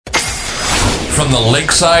from the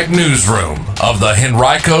Lakeside Newsroom of the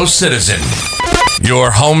Henrico Citizen, your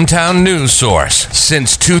hometown news source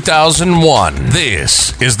since 2001.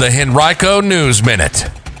 This is the Henrico News Minute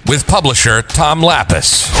with publisher Tom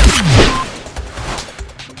Lapis.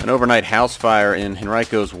 An overnight house fire in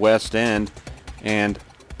Henrico's West End, and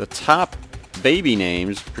the top baby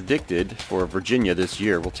names predicted for Virginia this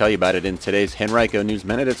year. We'll tell you about it in today's Henrico News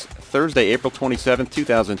Minute. It's Thursday, April 27,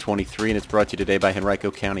 2023, and it's brought to you today by Henrico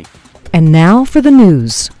County. And now for the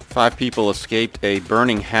news. 5 people escaped a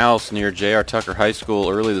burning house near J.R. Tucker High School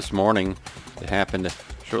early this morning. It happened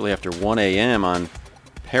shortly after 1 a.m. on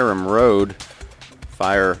Parham Road.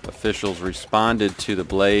 Fire officials responded to the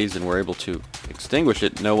blaze and were able to extinguish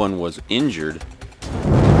it. No one was injured.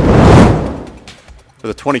 For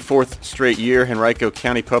the 24th straight year, Henrico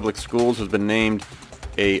County Public Schools has been named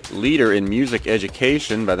a leader in music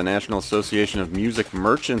education by the National Association of Music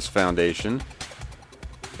Merchants Foundation.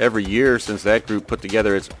 Every year since that group put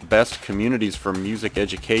together its best communities for music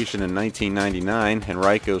education in 1999,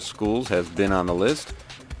 Henrico Schools has been on the list.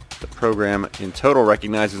 The program in total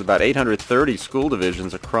recognizes about 830 school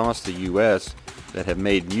divisions across the U.S. that have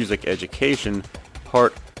made music education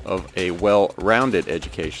part of a well-rounded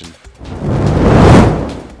education.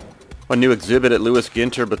 A new exhibit at Lewis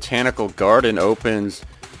Ginter Botanical Garden opens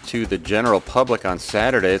to the general public on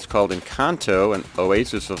Saturday. It's called Encanto, an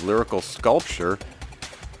oasis of lyrical sculpture.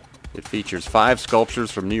 It features 5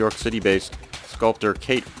 sculptures from New York City-based sculptor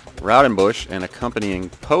Kate Raudenbush and accompanying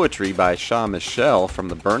poetry by Shaw Michelle from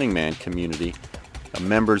the Burning Man community. A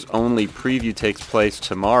members-only preview takes place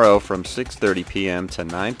tomorrow from 6:30 p.m. to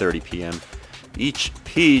 9:30 p.m. Each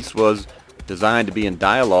piece was designed to be in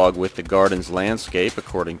dialogue with the garden's landscape,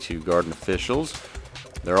 according to garden officials.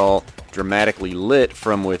 They're all dramatically lit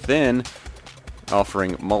from within,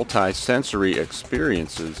 offering multi-sensory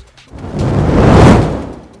experiences.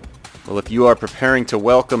 Well, if you are preparing to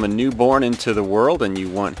welcome a newborn into the world and you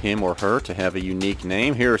want him or her to have a unique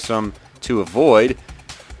name, here are some to avoid.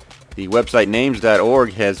 The website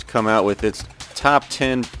names.org has come out with its top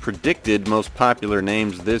 10 predicted most popular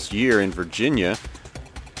names this year in Virginia.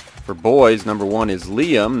 For boys, number 1 is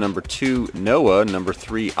Liam, number 2 Noah, number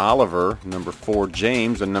 3 Oliver, number 4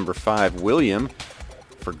 James, and number 5 William.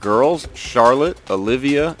 For girls, Charlotte,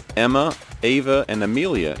 Olivia, Emma, Ava, and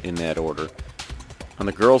Amelia in that order. On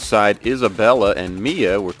the girls' side, Isabella and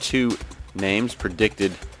Mia were 2 names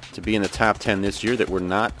predicted to be in the top 10 this year that were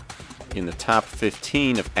not in the top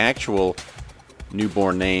 15 of actual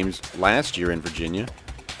newborn names last year in Virginia.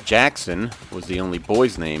 Jackson was the only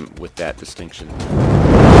boy's name with that distinction.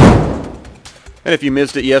 And if you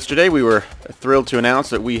missed it yesterday, we were thrilled to announce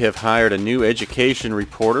that we have hired a new education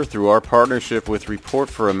reporter through our partnership with Report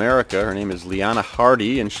for America. Her name is Liana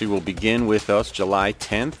Hardy, and she will begin with us July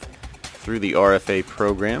 10th through the RFA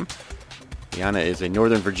program. Liana is a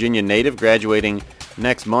Northern Virginia native, graduating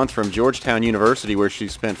next month from Georgetown University, where she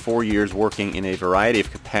spent 4 years working in a variety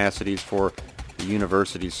of capacities for the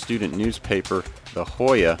university's student newspaper, The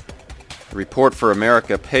Hoya. The Report for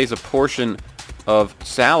America pays a portion of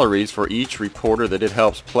salaries for each reporter that it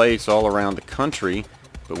helps place all around the country,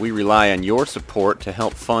 but we rely on your support to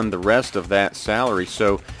help fund the rest of that salary.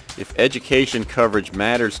 So if education coverage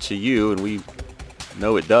matters to you, and we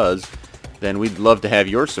know it does, then we'd love to have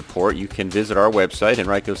your support. You can visit our website,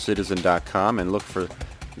 henricocitizen.com, and look for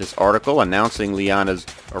this article announcing Liana's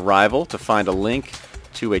arrival to find a link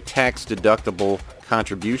to a tax-deductible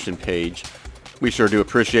contribution page. We sure do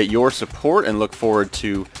appreciate your support and look forward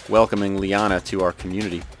to welcoming Liana to our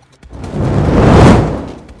community.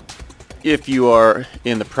 If you are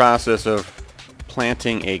in the process of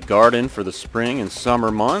planting a garden for the spring and summer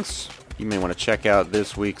months, you may want to check out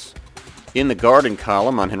this week's In the Garden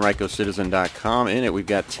column on henricocitizen.com. In it, we've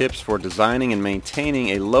got tips for designing and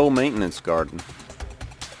maintaining a low-maintenance garden.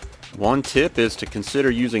 One tip is to consider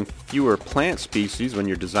using fewer plant species when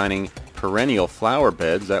you're designing perennial flower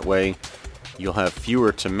beds. That way, you'll have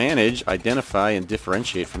fewer to manage, identify, and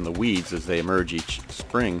differentiate from the weeds as they emerge each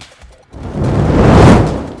spring.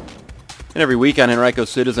 And every week on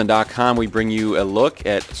henricocitizen.com, we bring you a look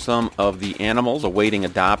at some of the animals awaiting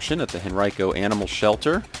adoption at the Henrico Animal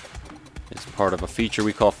Shelter. It's part of a feature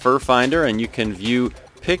we call Fur Finder, and you can view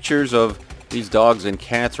pictures of these dogs and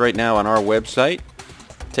cats right now on our website.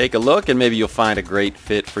 Take a look, and maybe you'll find a great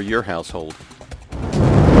fit for your household.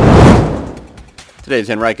 Today's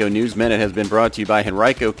Henrico News Minute has been brought to you by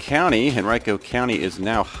Henrico County. Henrico County is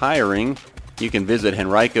now hiring. You can visit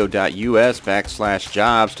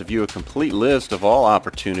henrico.us/jobs to view a complete list of all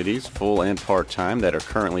opportunities, full and part-time, that are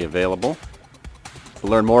currently available. To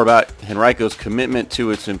learn more about Henrico's commitment to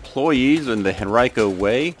its employees and the Henrico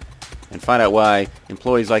Way, and find out why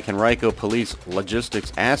employees like Henrico Police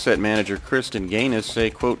Logistics Asset Manager Kristen Gaines say,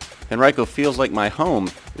 quote, Henrico feels like my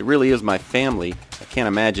home. It really is my family. I can't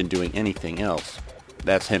imagine doing anything else.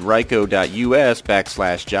 That's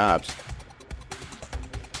henrico.us/jobs.